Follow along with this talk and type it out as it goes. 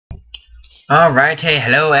Alright, hey,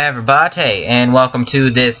 hello everybody, and welcome to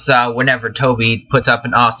this, whenever Toby puts up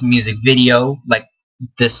an awesome music video, like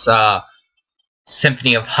this,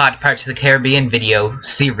 Symphony of Hot Parts of the Caribbean video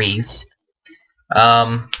series.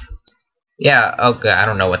 Yeah, okay, I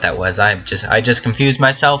don't know what that was, I just confused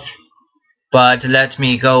myself, but let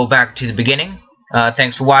me go back to the beginning.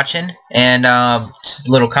 Thanks for watching, and, just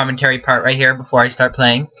a little commentary part right here before I start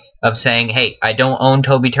playing, of saying, hey, I don't own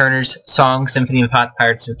Toby Turner's song, Symphony of Hot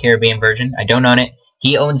Pirates of the Caribbean version. I don't own it.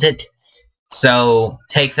 He owns it. So,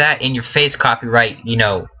 take that in your face, copyright,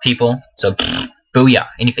 people. So, booyah,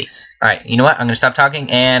 in your face. Alright, you know what? I'm going to stop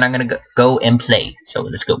talking, and I'm going to go and play. So,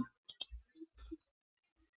 let's go.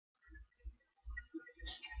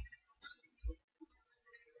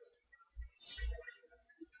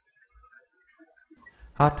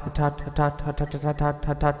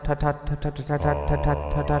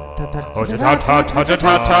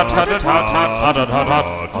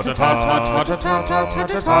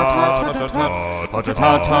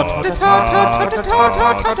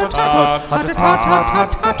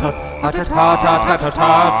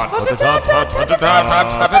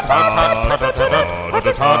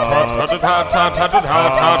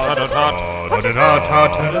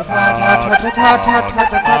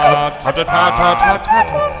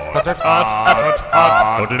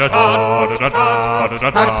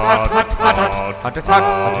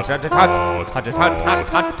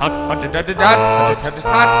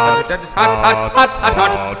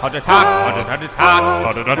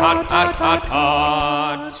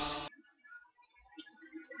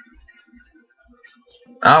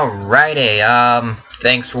 Alrighty,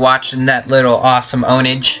 thanks for watching that little awesome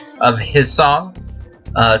ownage of his song,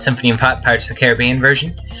 Symphony of Hot Pirates of the Caribbean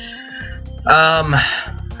version.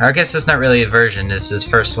 I guess it's not really a version, this is his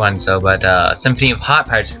first one, but Symphony of Hot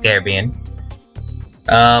Pirates of the Caribbean.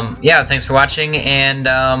 Yeah, thanks for watching, and,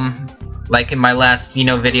 like in my last,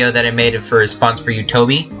 video that I made for Response for You,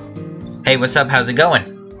 Toby. Hey, what's up, how's it going?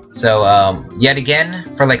 So, yet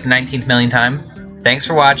again, for like the 19th millionth time, thanks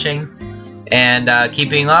for watching, and, keep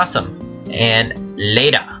being awesome, and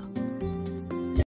later.